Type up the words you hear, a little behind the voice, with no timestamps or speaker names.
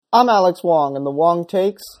I'm Alex Wong, and the Wong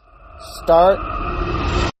Takes start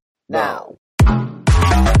now.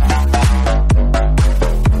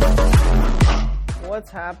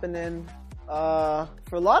 What's happening? For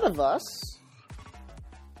a lot of us,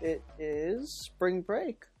 it is spring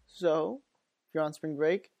break. So, if you're on spring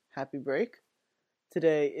break, happy break.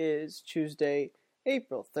 Today is Tuesday,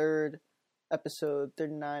 April 3rd, episode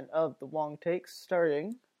 39 of the Wong Takes,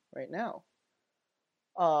 starting right now.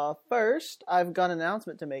 First, I've got an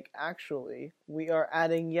announcement to make, actually. We are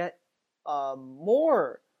adding yet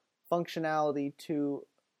more functionality to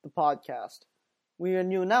the podcast.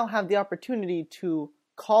 You now have the opportunity to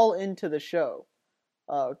call into the show.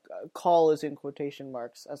 Call is in quotation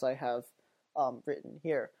marks, as I have written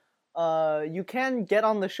here. You can get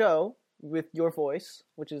on the show with your voice,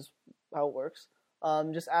 which is how it works.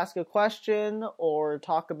 Just ask a question or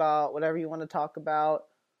talk about whatever you want to talk about.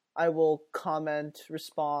 I will comment,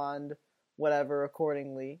 respond, whatever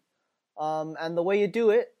accordingly. And the way you do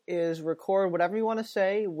it is record whatever you want to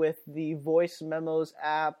say with the Voice Memos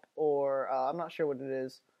app, or I'm not sure what it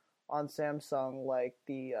is on Samsung, like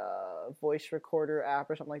the voice recorder app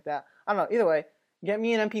or something like that. I don't know. Either way, get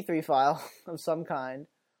me an MP3 file of some kind,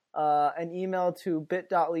 and email to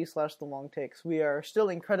bit.ly/thewongtakes. We are still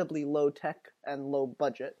incredibly low tech and low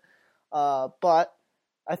budget, but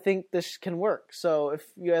I think this can work. So if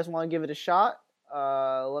you guys want to give it a shot,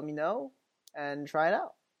 let me know and try it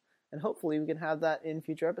out. And hopefully we can have that in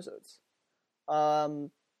future episodes.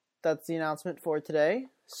 That's the announcement for today.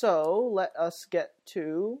 So let us get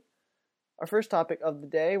to our first topic of the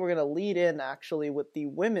day. We're going to lead in, actually, with the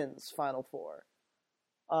women's Final Four.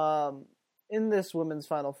 In this women's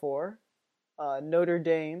Final Four, Notre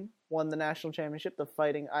Dame won the national championship, the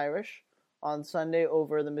Fighting Irish, on Sunday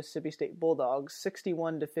over the Mississippi State Bulldogs,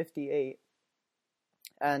 61-58.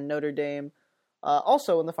 And Notre Dame,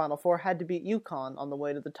 also in the Final Four, had to beat UConn on the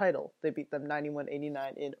way to the title. They beat them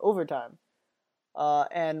 91-89 in overtime.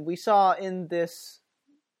 And we saw in this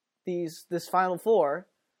Final Four,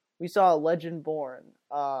 we saw a legend born.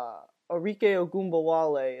 Arike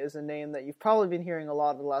Ogunbowale is a name that you've probably been hearing a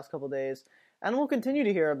lot over the last couple of days, and we'll continue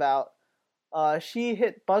to hear about. She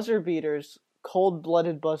hit buzzer beaters,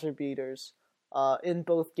 cold-blooded buzzer beaters, in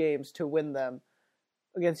both games to win them,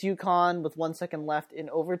 against UConn with 1 second left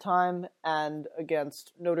in overtime, and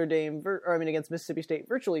against against Mississippi State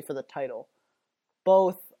virtually for the title.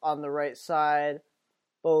 Both on the right side,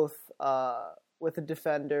 both with a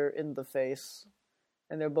defender in the face,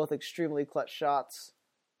 and they're both extremely clutch shots.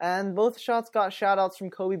 And both shots got shout-outs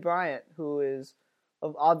from Kobe Bryant, who is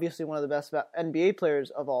obviously one of the best NBA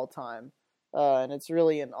players of all time. And it's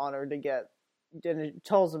really an honor to get, and it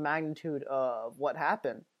tells the magnitude of what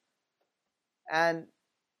happened. And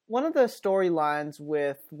one of the storylines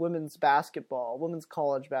with women's basketball, women's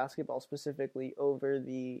college basketball specifically, over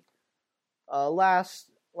the last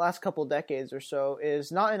couple decades or so,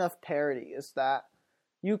 is not enough parity. Is that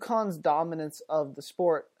UConn's dominance of the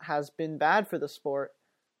sport has been bad for the sport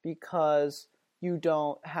because you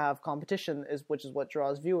don't have competition, which is what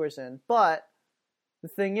draws viewers in. But the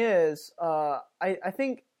thing is, I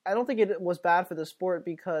don't think it was bad for the sport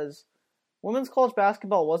because women's college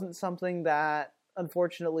basketball wasn't something that,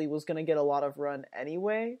 unfortunately, was going to get a lot of run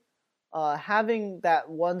anyway. Having that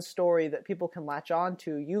one story that people can latch on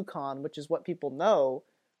to, UConn, which is what people know,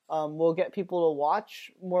 will get people to watch,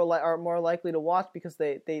 are more likely to watch because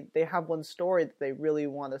they have one story that they really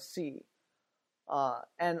want to see.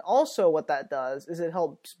 And also what that does is it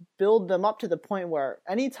helps build them up to the point where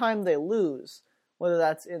anytime they lose, whether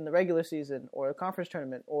that's in the regular season or the conference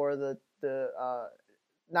tournament or the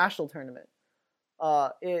national tournament,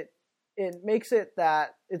 it makes it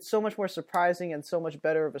that it's so much more surprising and so much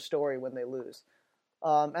better of a story when they lose.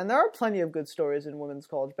 And there are plenty of good stories in women's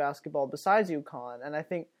college basketball besides UConn, and I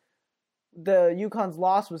think the UConn's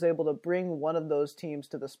loss was able to bring one of those teams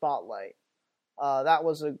to the spotlight. It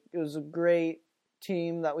was a great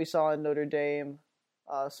team that we saw in Notre Dame.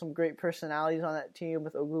 Some great personalities on that team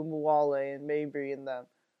with Ogunbowale and Mabry in them.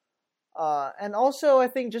 And also, I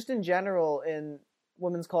think just in general in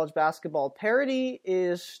women's college basketball, parity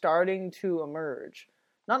is starting to emerge.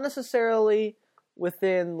 Not necessarily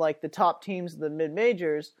within like the top teams of the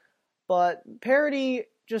mid-majors, but parity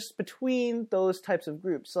just between those types of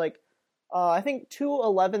groups. Like, I think 2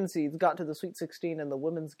 11 seeds got to the Sweet 16 in the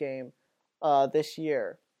women's game this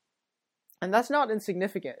year. And that's not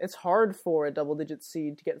insignificant. It's hard for a double-digit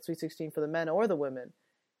seed to get to Sweet 16 for the men or the women.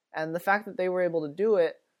 And the fact that they were able to do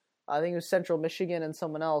it, I think it was Central Michigan and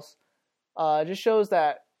someone else, just shows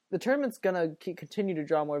that the tournament's going to continue to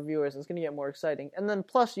draw more viewers. It's going to get more exciting. And then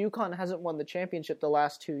plus, UConn hasn't won the championship the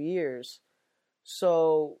last 2 years.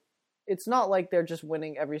 So it's not like they're just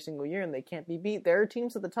winning every single year and they can't be beat. There are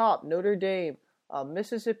teams at the top: Notre Dame,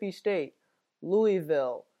 Mississippi State,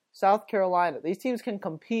 Louisville, South Carolina. These teams can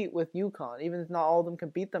compete with UConn, even if not all of them can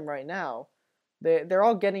beat them right now. They're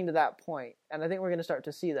all getting to that point, and I think we're going to start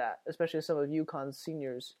to see that, especially as some of UConn's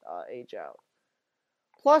seniors age out.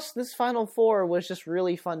 Plus, this Final Four was just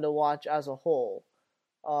really fun to watch as a whole.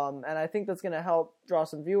 And I think that's going to help draw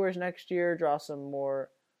some viewers next year, draw some more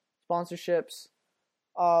sponsorships,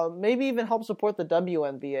 maybe even help support the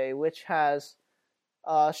WNBA, which has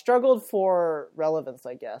struggled for relevance,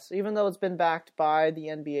 I guess. Even though it's been backed by the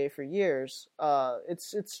NBA for years,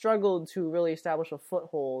 it's struggled to really establish a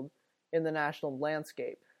foothold in the national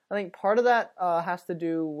landscape. I think part of that has to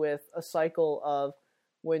do with a cycle of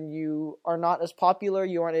when you are not as popular,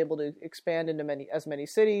 you aren't able to expand into as many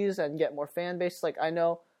cities and get more fan base. Like, I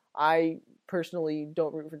know I personally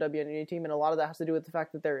don't root for WNBA team, and a lot of that has to do with the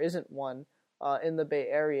fact that there isn't one in the Bay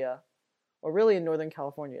Area, or really in Northern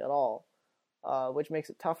California at all, which makes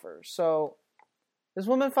it tougher. So this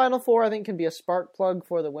Women's Final Four, I think, can be a spark plug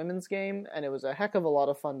for the women's game, and it was a heck of a lot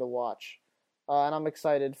of fun to watch. And I'm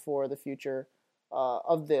excited for the future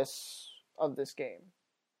of this game.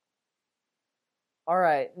 All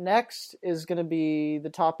right, next is going to be the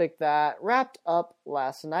topic that wrapped up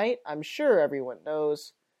last night. I'm sure everyone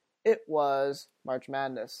knows it was March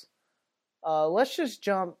Madness. Let's just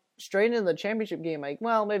jump straight into the championship game.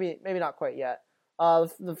 Well, maybe not quite yet.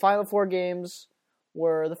 The Final Four games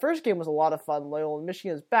the first game was a lot of fun. Loyola and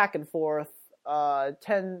Michigan's back and forth,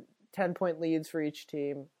 10-point leads for each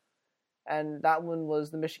team. And that one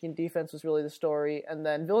was the Michigan defense was really the story. And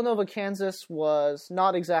then Villanova-Kansas was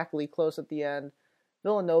not exactly close at the end.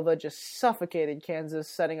 Villanova just suffocated Kansas,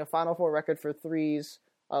 setting a Final Four record for threes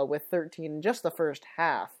with 13 in just the first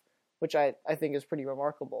half, which I think is pretty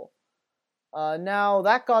remarkable. Now,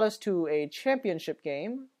 that got us to a championship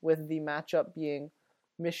game, with the matchup being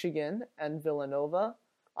Michigan and Villanova.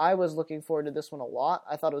 I was looking forward to this one a lot.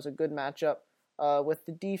 I thought it was a good matchup with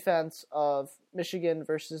the defense of Michigan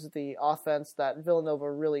versus the offense that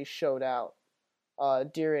Villanova really showed out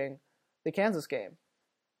during the Kansas game.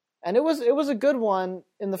 And it was a good one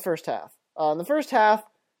in the first half. In the first half,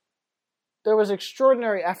 there was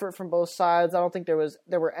extraordinary effort from both sides. I don't think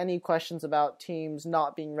there were any questions about teams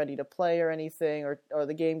not being ready to play or anything, or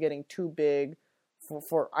the game getting too big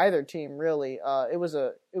for either team, really. It was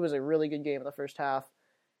a really good game in the first half.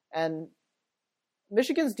 And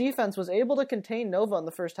Michigan's defense was able to contain Nova in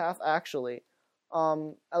the first half, actually,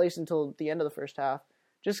 at least until the end of the first half,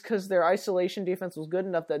 just because their isolation defense was good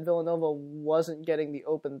enough that Villanova wasn't getting the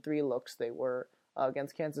open three looks they were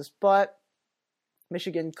against Kansas. But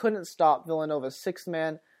Michigan couldn't stop Villanova's sixth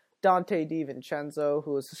man, Dante DiVincenzo,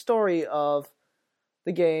 who was the story of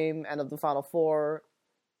the game and of the Final Four.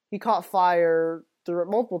 He caught fire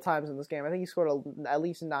multiple times in this game. I think he scored at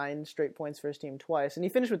least 9 straight points for his team twice. And he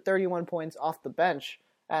finished with 31 points off the bench.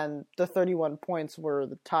 And the 31 points were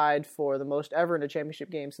tied for the most ever in a championship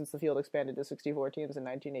game since the field expanded to 64 teams in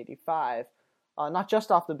 1985. Not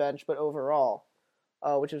just off the bench, but overall,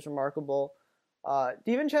 which is remarkable.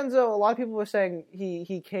 DiVincenzo, a lot of people were saying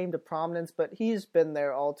he came to prominence, but he's been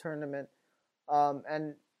there all tournament.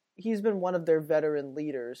 And he's been one of their veteran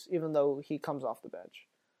leaders, even though he comes off the bench.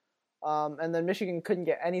 And then Michigan couldn't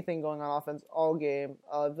get anything going on offense all game.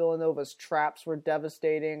 Villanova's traps were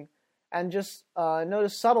devastating. And just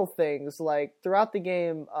notice subtle things, like throughout the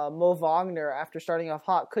game, Mo Wagner, after starting off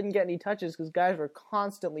hot, couldn't get any touches because guys were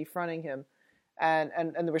constantly fronting him. And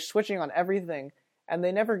they were switching on everything. And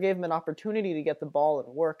they never gave him an opportunity to get the ball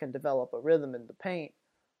and work and develop a rhythm in the paint.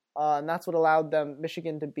 And that's what allowed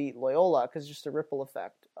Michigan to beat Loyola, because just a ripple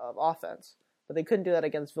effect of offense. But they couldn't do that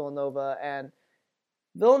against Villanova, and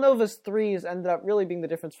Villanova's threes ended up really being the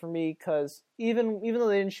difference for me, because even though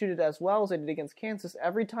they didn't shoot it as well as they did against Kansas,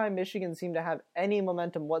 every time Michigan seemed to have any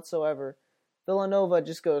momentum whatsoever, Villanova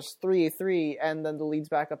just goes 3-3, and then the lead's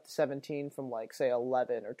back up to 17 from, say,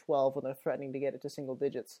 11 or 12 when they're threatening to get it to single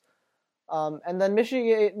digits. And then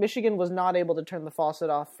Michigan was not able to turn the faucet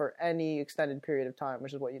off for any extended period of time,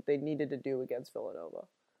 which is what they needed to do against Villanova.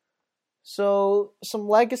 So, some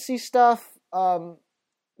legacy stuff.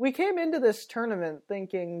 We came into this tournament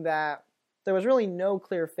thinking that there was really no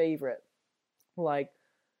clear favorite. We're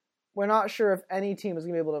not sure if any team is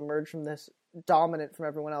going to be able to emerge from this dominant from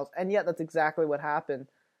everyone else, and yet that's exactly what happened.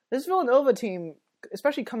 This Villanova team,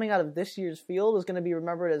 especially coming out of this year's field, is going to be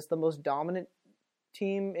remembered as the most dominant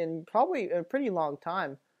team in probably a pretty long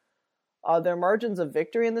time. Their margins of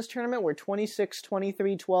victory in this tournament were 26,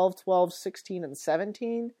 23, 12, 12, 16, and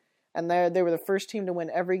 17. And they were the first team to win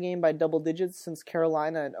every game by double digits since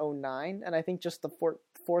Carolina in 2009, and I think just the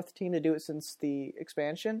fourth team to do it since the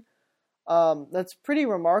expansion. That's pretty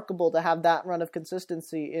remarkable to have that run of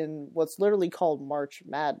consistency in what's literally called March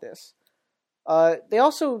Madness. They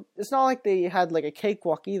also, it's not like they had like a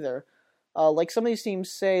cakewalk either. Like some of these teams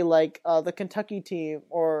say, like the Kentucky team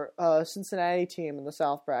or Cincinnati team in the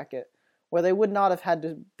South bracket, where they would not have had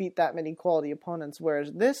to beat that many quality opponents,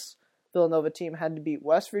 whereas this Villanova team had to beat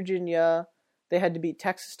West Virginia, they had to beat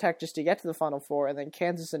Texas Tech just to get to the Final Four, and then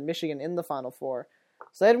Kansas and Michigan in the Final Four.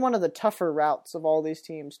 So they had one of the tougher routes of all these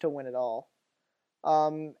teams to win it all.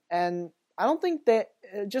 And I don't think that,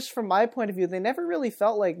 just from my point of view, they never really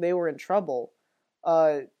felt like they were in trouble.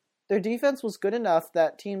 Uh, their defense was good enough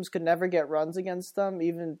that teams could never get runs against them,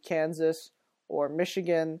 even Kansas or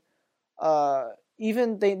Michigan.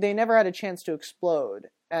 Even they never had a chance to explode,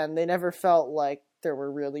 and they never felt like there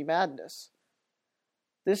were really madness.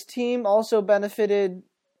 This team also benefited.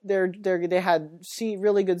 They had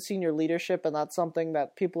really good senior leadership, and that's something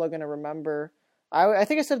that people are going to remember. I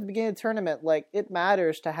think I said at the beginning of the tournament, like, it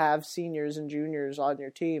matters to have seniors and juniors on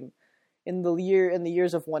your team in the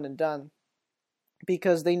years of one and done,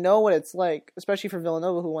 because they know what it's like, especially for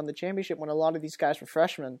Villanova, who won the championship when a lot of these guys were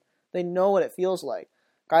freshmen. They know what it feels like.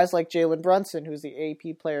 Guys like Jalen Brunson, who's the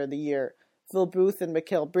AP Player of the Year, Phil Booth and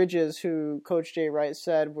Mikal Bridges, who Coach Jay Wright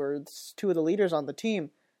said were two of the leaders on the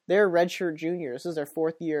team, they're redshirt juniors. This is their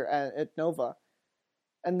fourth year at Nova.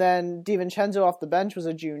 And then DiVincenzo off the bench was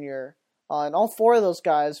a junior. And all four of those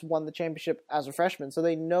guys won the championship as a freshman, so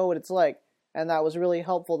they know what it's like. And that was really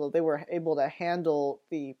helpful that they were able to handle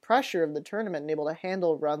the pressure of the tournament and able to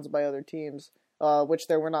handle runs by other teams, which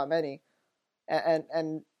there were not many,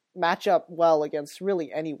 and match up well against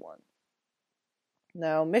really anyone.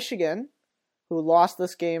 Now, Michigan, who lost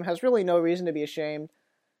this game, has really no reason to be ashamed.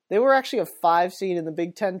 They were actually a 5 seed in the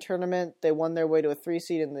Big Ten tournament. They won their way to a 3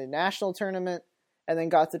 seed in the national tournament, and then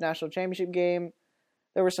got to the national championship game.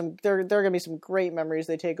 There are going to be some great memories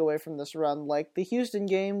they take away from this run, like the Houston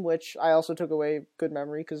game, which I also took away good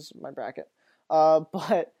memory because my bracket.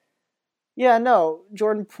 But yeah, no,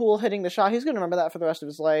 Jordan Poole hitting the shot, he's going to remember that for the rest of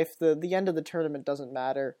his life. The end of the tournament doesn't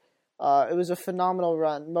matter. It was a phenomenal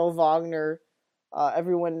run. Mo Wagner,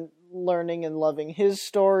 everyone learning and loving his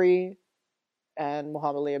story, and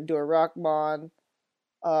Mohamed Ali Abdur-Rahman,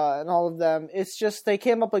 and all of them. It's just they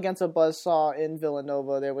came up against a buzzsaw in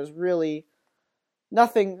Villanova. There was really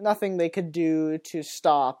nothing they could do to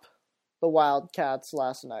stop the Wildcats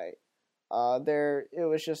last night. It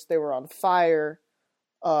was just they were on fire.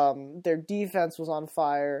 Their defense was on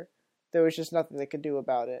fire. There was just nothing they could do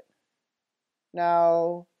about it.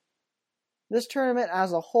 Now, this tournament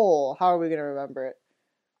as a whole, how are we going to remember it?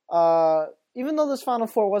 Even though this Final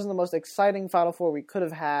Four wasn't the most exciting Final Four we could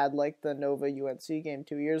have had, like the Nova-UNC game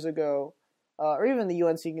 2 years ago, or even the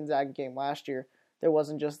UNC-Gonzaga game last year, there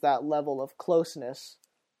wasn't just that level of closeness,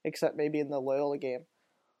 except maybe in the Loyola game.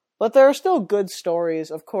 But there are still good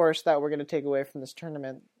stories, of course, that we're going to take away from this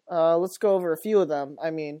tournament. Let's go over a few of them.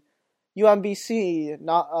 I mean, UMBC,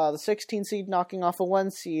 the 16 seed knocking off a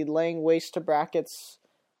 1 seed, laying waste to brackets.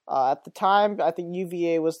 At the time, I think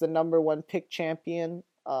UVA was the number 1 pick champion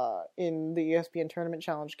in the ESPN Tournament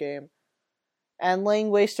Challenge game. And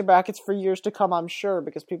laying waste to brackets for years to come, I'm sure,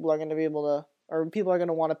 because people are going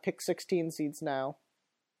to want to pick 16 seeds now.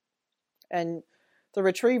 And the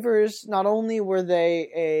Retrievers, not only were they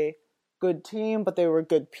a good team, but they were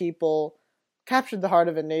good people, captured the heart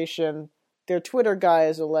of a nation. Their Twitter guy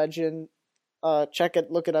is a legend. Check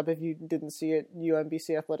it, look it up if you didn't see it,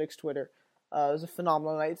 UMBC Athletics Twitter. It was a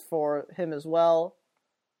phenomenal night for him as well.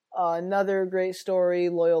 Another great story,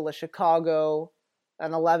 Loyola Chicago,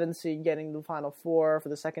 an 11 seed getting the Final Four for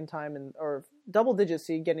the second time, or double-digit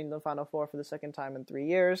seed getting the Final Four for the second time in 3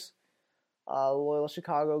 years. Loyola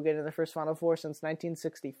Chicago getting their first Final Four since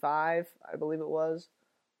 1965, I believe it was.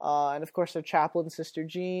 And of course their chaplain, Sister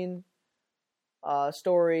Jean.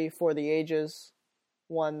 Story for the ages.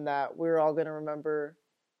 One that we're all going to remember,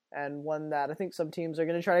 and one that I think some teams are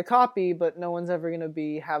going to try to copy, but no one's ever going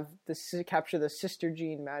to capture the Sister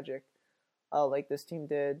Jean magic like this team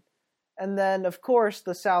did. And then, of course,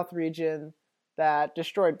 the South region that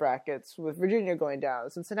destroyed brackets, with Virginia going down,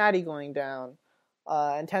 Cincinnati going down,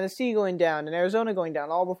 and Tennessee going down, and Arizona going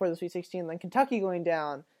down, all before the Sweet 16, then Kentucky going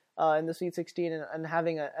down in the Sweet 16, and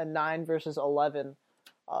having a 9 versus 11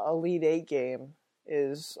 Elite 8 game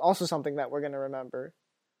is also something that we're going to remember.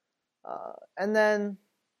 And then,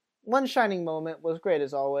 one shining moment was great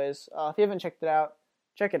as always. If you haven't checked it out,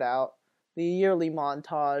 check it out. The yearly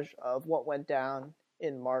montage of what went down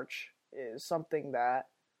in March is something that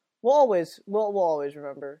we'll always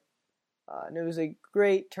remember. And it was a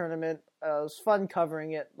great tournament. It was fun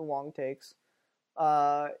covering it, the long takes.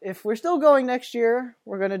 If we're still going next year,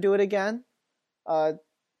 we're going to do it again.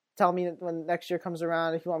 tell me when next year comes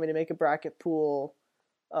around if you want me to make a bracket pool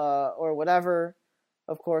or whatever.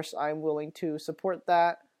 Of course, I'm willing to support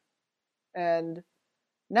that. And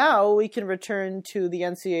now we can return to the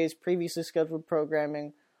NCAA's previously scheduled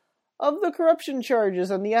programming of the corruption charges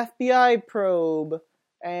and the FBI probe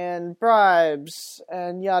and bribes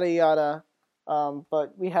and yada yada.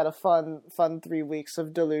 But we had a fun 3 weeks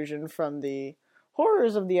of delusion from the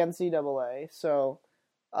horrors of the NCAA. So,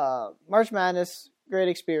 March Madness, great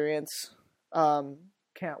experience.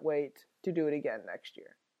 Can't wait to do it again next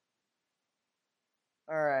year.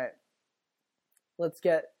 All right, let's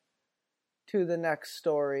get to the next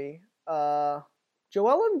story. Joel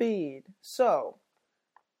Embiid. So,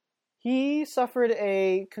 he suffered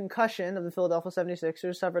a concussion of the Philadelphia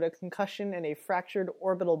 76ers, suffered a concussion and a fractured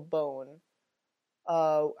orbital bone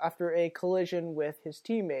after a collision with his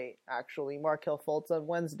teammate, actually, Markelle Fultz, on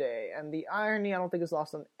Wednesday. And the irony, I don't think, is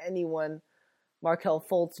lost on anyone. Markelle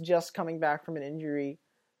Fultz just coming back from an injury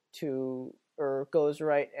goes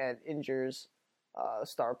right and injures a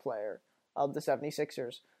star player of the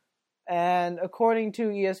 76ers. And according to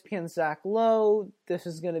ESPN's Zach Lowe, this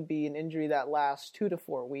is going to be an injury that lasts 2 to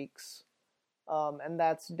 4 weeks. And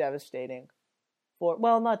that's devastating.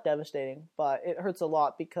 Well, not devastating, but it hurts a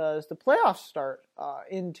lot because the playoffs start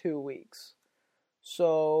in 2 weeks.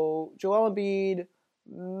 So Joel Embiid,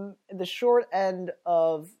 the short end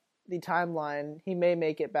of the timeline, he may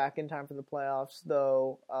make it back in time for the playoffs,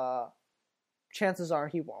 though chances are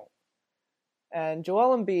he won't. And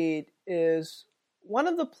Joel Embiid is one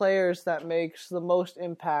of the players that makes the most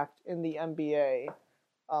impact in the NBA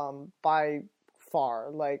by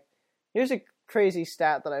far. Like, here's a crazy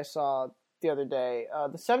stat that I saw the other day.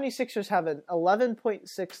 The 76ers have an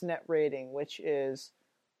 11.6 net rating, which is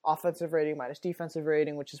offensive rating minus defensive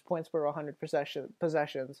rating, which is points per 100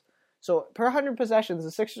 possessions. So per 100 possessions,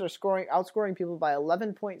 the Sixers are outscoring people by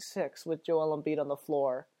 11.6 with Joel Embiid on the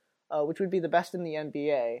floor, which would be the best in the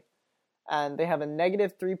NBA. And they have a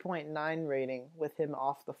negative 3.9 rating with him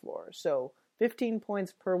off the floor. So 15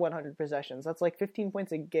 points per 100 possessions. That's like 15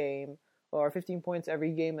 points a game, or 15 points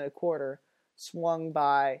every game and a quarter, swung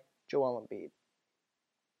by Joel Embiid.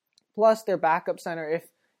 Plus their backup center,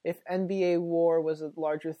 if NBA war was a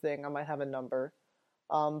larger thing, I might have a number.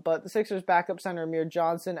 But the Sixers backup center, Amir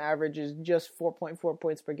Johnson, averages just 4.4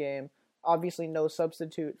 points per game. Obviously no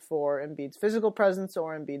substitute for Embiid's physical presence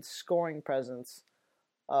or Embiid's scoring presence.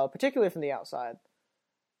 Particularly from the outside.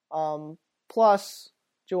 Plus,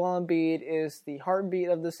 Joel Embiid is the heartbeat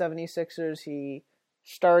of the 76ers. He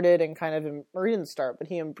started and or he didn't start, but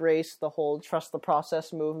he embraced the whole trust the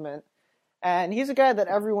process movement. And he's a guy that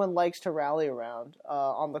everyone likes to rally around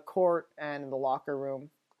on the court and in the locker room.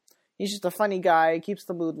 He's just a funny guy, keeps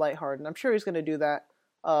the mood lighthearted. I'm sure he's going to do that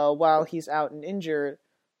while he's out and injured,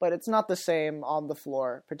 but it's not the same on the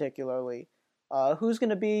floor, particularly. Who's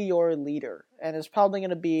going to be your leader? And it's probably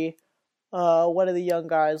going to be one of the young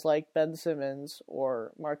guys like Ben Simmons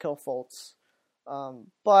or Markelle Fultz.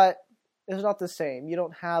 But it's not the same. You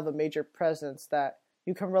don't have a major presence that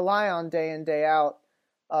you can rely on day in, day out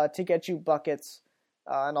to get you buckets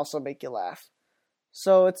and also make you laugh.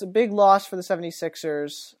 So it's a big loss for the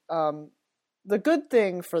 76ers. The good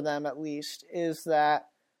thing for them, at least, is that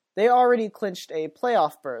they already clinched a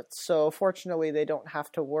playoff berth. So fortunately, they don't have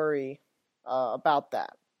to worry about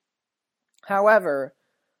that. However,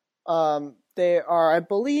 they are, I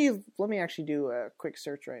believe, let me actually do a quick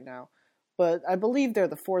search right now, but I believe they're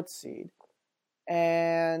the 4th seed.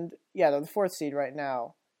 And yeah, they're the 4th seed right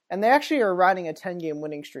now. And they actually are riding a 10-game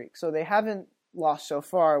winning streak, so they haven't lost so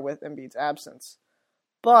far with Embiid's absence.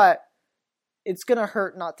 But it's going to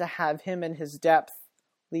hurt not to have him and his depth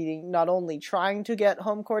leading, not only trying to get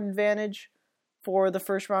home court advantage for the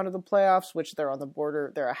first round of the playoffs, which they're on the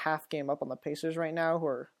border. They're a half game up on the Pacers right now, who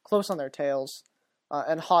are close on their tails,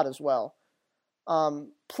 and hot as well.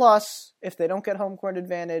 Plus, if they don't get home court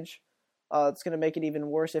advantage, it's going to make it even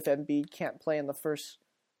worse if Embiid can't play in the first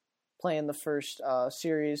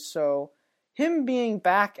series. So him being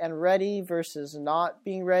back and ready versus not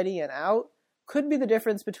being ready and out could be the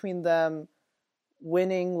difference between them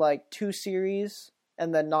winning like 2 series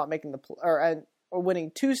and then not making or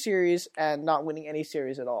winning 2 series and not winning any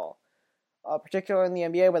series at all. Particularly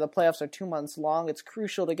in the NBA where the playoffs are 2 months long, it's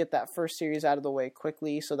crucial to get that first series out of the way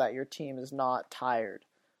quickly so that your team is not tired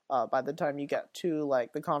by the time you get to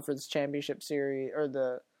like the conference championship series or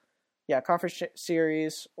the conference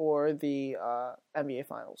series or the NBA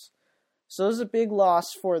finals. So this is a big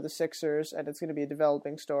loss for the Sixers, and it's going to be a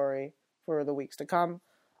developing story for the weeks to come.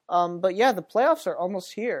 But yeah, the playoffs are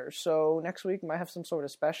almost here, so next week we might have some sort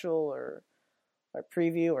of special or a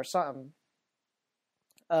preview or something.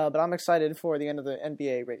 but I'm excited for the end of the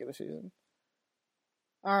NBA regular season.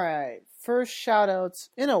 Alright, first shoutouts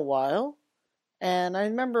in a while. And I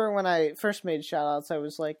remember when I first made shoutouts, I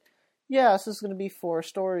was like, yeah, this is going to be for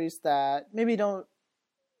stories that maybe don't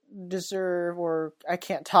deserve, or I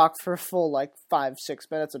can't talk for a full 5-6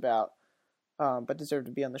 minutes about, but deserve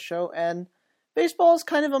to be on the show. And baseball is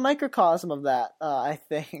kind of a microcosm of that, I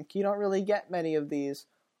think. You don't really get many of these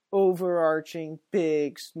overarching,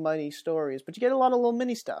 big, money stories, but you get a lot of little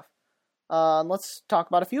mini stuff. Let's talk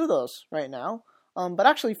about a few of those right now. But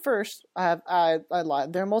actually, first, I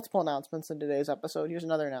lied. There are multiple announcements in today's episode. Here's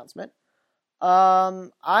another announcement. I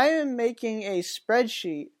am making a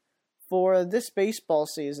spreadsheet for this baseball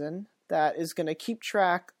season that is going to keep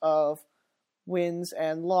track of wins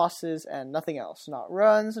and losses and nothing else. Not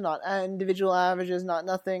runs, not individual averages, not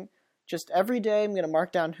nothing. Just every day I'm going to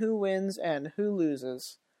mark down who wins and who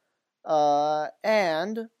loses.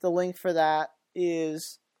 And the link for that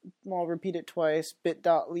is, I'll repeat it twice,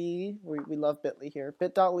 bit.ly, we love Bitly here,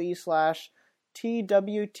 bit.ly/TWT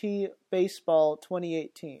Baseball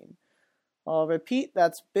 2018. I'll repeat,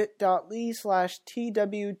 that's bit.ly/TWT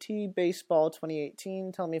Baseball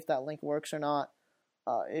 2018. Tell me if that link works or not.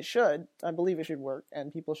 It should. I believe it should work,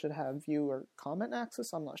 and people should have view or comment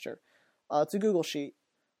access. I'm not sure. It's a Google Sheet.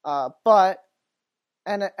 But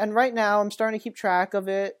right now I'm starting to keep track of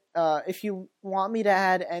it. If you want me to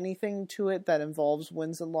add anything to it that involves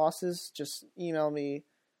wins and losses, just email me,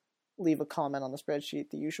 leave a comment on the spreadsheet,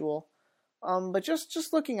 the usual. But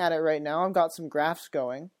just looking at it right now, I've got some graphs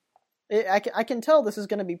going. I can tell this is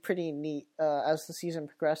going to be pretty neat as the season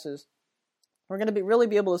progresses. We're going to really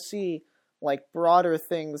be able to see broader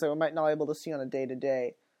things that we might not be able to see on a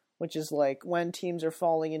day-to-day, which is when teams are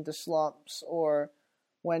falling into slumps, or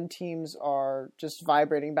when teams are just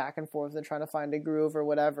vibrating back and forth and trying to find a groove or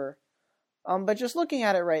whatever. But just looking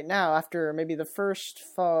at it right now, after maybe the first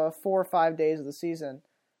 4 or 5 days of the season,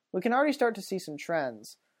 we can already start to see some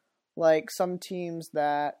trends. Like some teams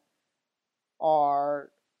that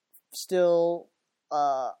are still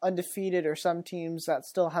undefeated, or some teams that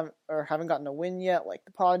still haven't gotten a win yet, like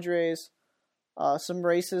the Padres. Some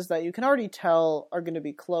races that you can already tell are going to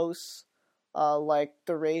be close, like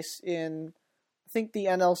the race in, I think the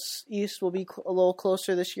NL East will be a little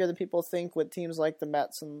closer this year than people think, with teams like the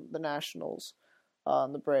Mets and the Nationals,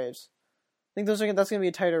 and the Braves. I think that's going to be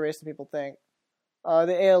a tighter race than people think.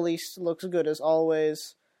 The AL East looks good as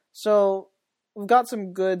always. So we've got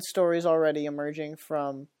some good stories already emerging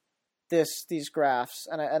from these graphs,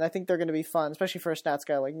 and I think they're going to be fun, especially for a stats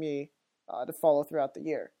guy like me, to follow throughout the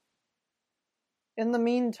year. In the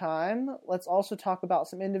meantime, let's also talk about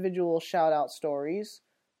some individual shout-out stories.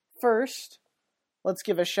 First, let's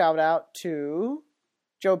give a shout-out to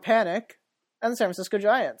Joe Panik and the San Francisco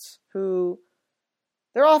Giants, who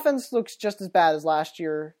their offense looks just as bad as last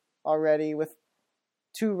year already, with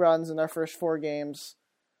 2 runs in their first 4 games.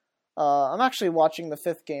 I'm actually watching the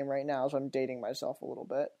 5th game right now, so I'm dating myself a little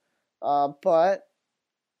bit. But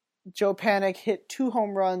Joe Panik hit 2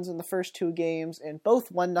 home runs in the first 2 games, in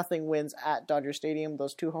both 1-0 wins at Dodger Stadium.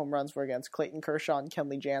 Those 2 home runs were against Clayton Kershaw and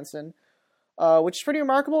Kenley Jansen, which is pretty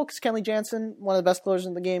remarkable because Kenley Jansen, one of the best players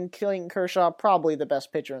in the game, Clayton Kershaw, probably the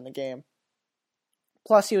best pitcher in the game.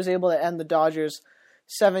 Plus, he was able to end the Dodgers'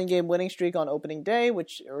 7-game winning streak on opening day,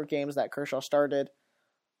 which were games that Kershaw started.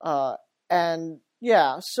 And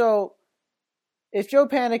yeah, so if Joe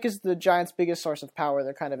Panik is the Giants' biggest source of power,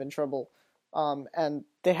 they're kind of in trouble. And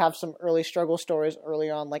they have some early struggle stories early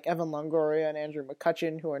on, like Evan Longoria and Andrew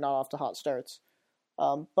McCutchen, who are not off to hot starts.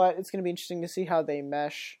 But it's going to be interesting to see how they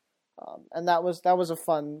mesh. And that was a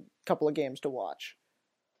fun couple of games to watch.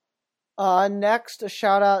 Next, a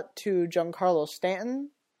shout out to Giancarlo Stanton,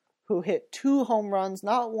 who hit 2 home runs,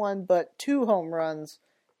 not 1, but 2 home runs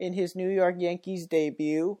in his New York Yankees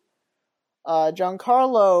debut.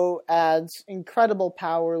 Giancarlo adds incredible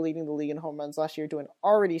power, leading the league in home runs last year to an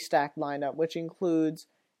already stacked lineup, which includes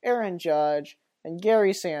Aaron Judge and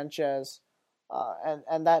Gary Sanchez,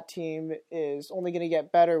 and that team is only going to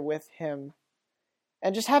get better with him.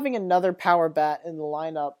 And just having another power bat in the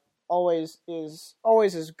lineup always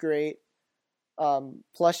is great.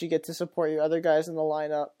 Plus, you get to support your other guys in the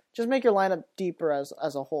lineup. Just make your lineup deeper as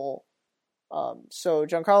a whole. So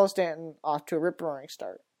Giancarlo Stanton off to a rip-roaring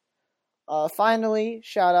start. Finally,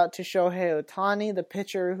 shout out to Shohei Ohtani, the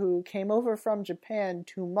pitcher who came over from Japan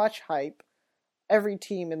to much hype. Every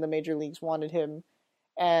team in the major leagues wanted him,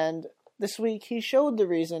 and this week he showed the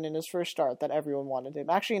reason in his first start that everyone wanted him.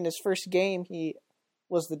 Actually, in his first game, he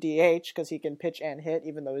was the DH because he can pitch and hit,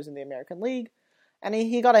 even though he's in the American League, and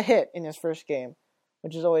he got a hit in his first game,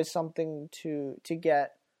 which is always something to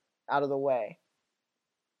get out of the way.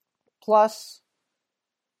 Plus,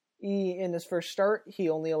 In his first start, he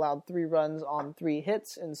only allowed 3 runs on 3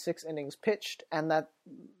 hits in 6 innings pitched, and that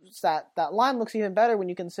line looks even better when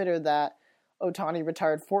you consider that Ohtani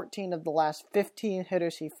retired 14 of the last 15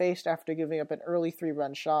 hitters he faced after giving up an early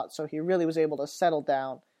 3-run shot, so he really was able to settle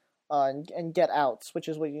down and get outs, which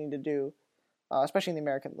is what you need to do, especially in the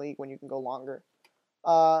American League when you can go longer.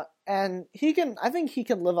 And I think he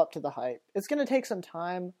can live up to the hype. It's going to take some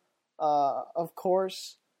time, of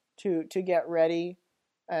course, to get ready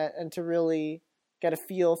and to really get a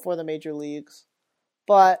feel for the major leagues.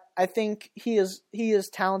 But I think he is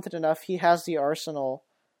talented enough. He has the arsenal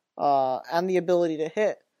and the ability to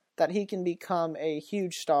hit that he can become a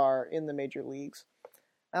huge star in the major leagues.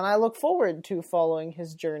 And I look forward to following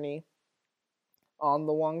his journey on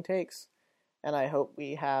the Wong Takes. And I hope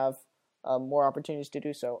we have more opportunities to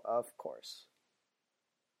do so, of course.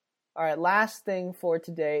 All right, last thing for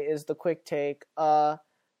today is the quick take.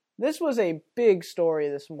 This was a big story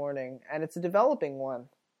this morning, and it's a developing one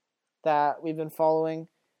that we've been following,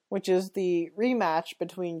 which is the rematch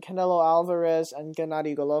between Canelo Alvarez and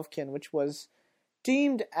Gennady Golovkin, which was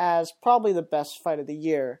deemed as probably the best fight of the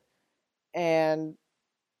year. And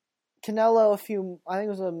Canelo, I think it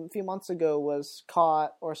was a few months ago, was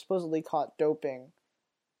caught, or supposedly caught, doping.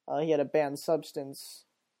 He had a banned substance,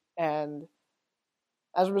 and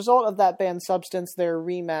as a result of that banned substance, their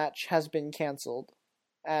rematch has been canceled,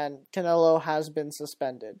 and Canelo has been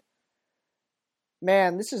suspended.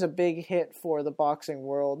 Man, this is a big hit for the boxing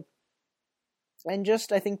world, and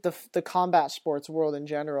just, I think, the combat sports world in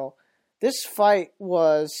general. This fight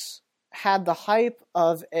had the hype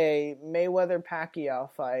of a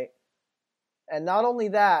Mayweather-Pacquiao fight, and not only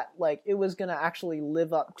that, it was going to actually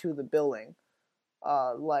live up to the billing.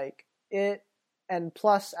 And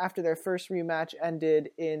plus, after their first rematch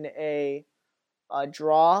ended in a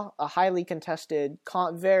draw, a highly contested,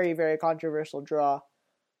 very, very controversial draw,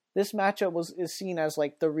 this matchup is seen as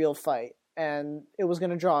the real fight, and it was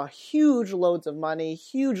going to draw huge loads of money,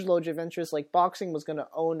 huge loads of interest. Boxing was going to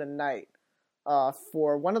own a night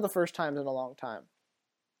for one of the first times in a long time,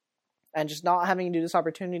 and just not having to do this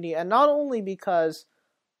opportunity, and not only because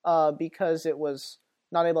it was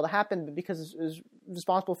not able to happen, but because it was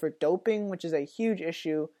responsible for doping, which is a huge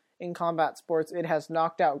issue in combat sports. It has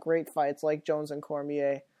knocked out great fights like Jones and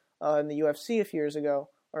Cormier in the UFC a few years ago,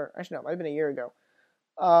 or actually no, it might have been a year ago.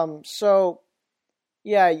 So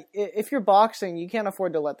yeah, if you're boxing, you can't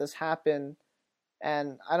afford to let this happen.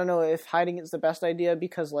 And I don't know if hiding it's the best idea,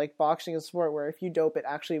 because boxing is a sport where if you dope, it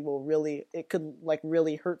actually could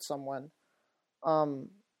really hurt someone.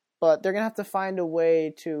 But they're going to have to find a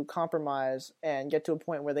way to compromise and get to a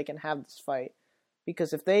point where they can have this fight.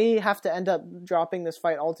 Because if they have to end up dropping this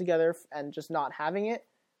fight altogether and just not having it,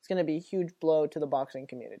 it's going to be a huge blow to the boxing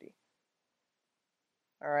community.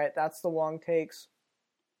 Alright, that's the Wong Takes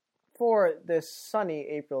for this sunny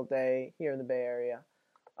April day here in the Bay Area.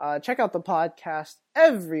 Check out the podcast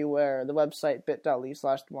everywhere. The website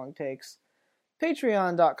bit.ly/thewongtakes,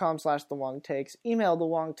 patreon.com/thewongtakes, email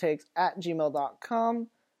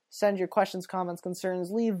thewongtakes@gmail.com. Send your questions, comments,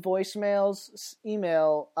 concerns, leave voicemails,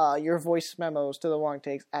 email your voice memos to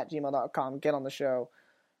thewongtakes@gmail.com. Get on the show.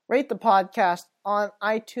 Rate the podcast on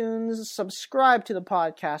iTunes. Subscribe to the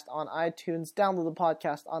podcast on iTunes. Download the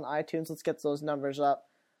podcast on iTunes. Let's get those numbers up.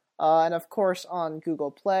 And of course on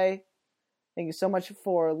Google Play. Thank you so much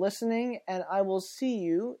for listening, and I will see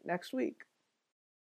you next week.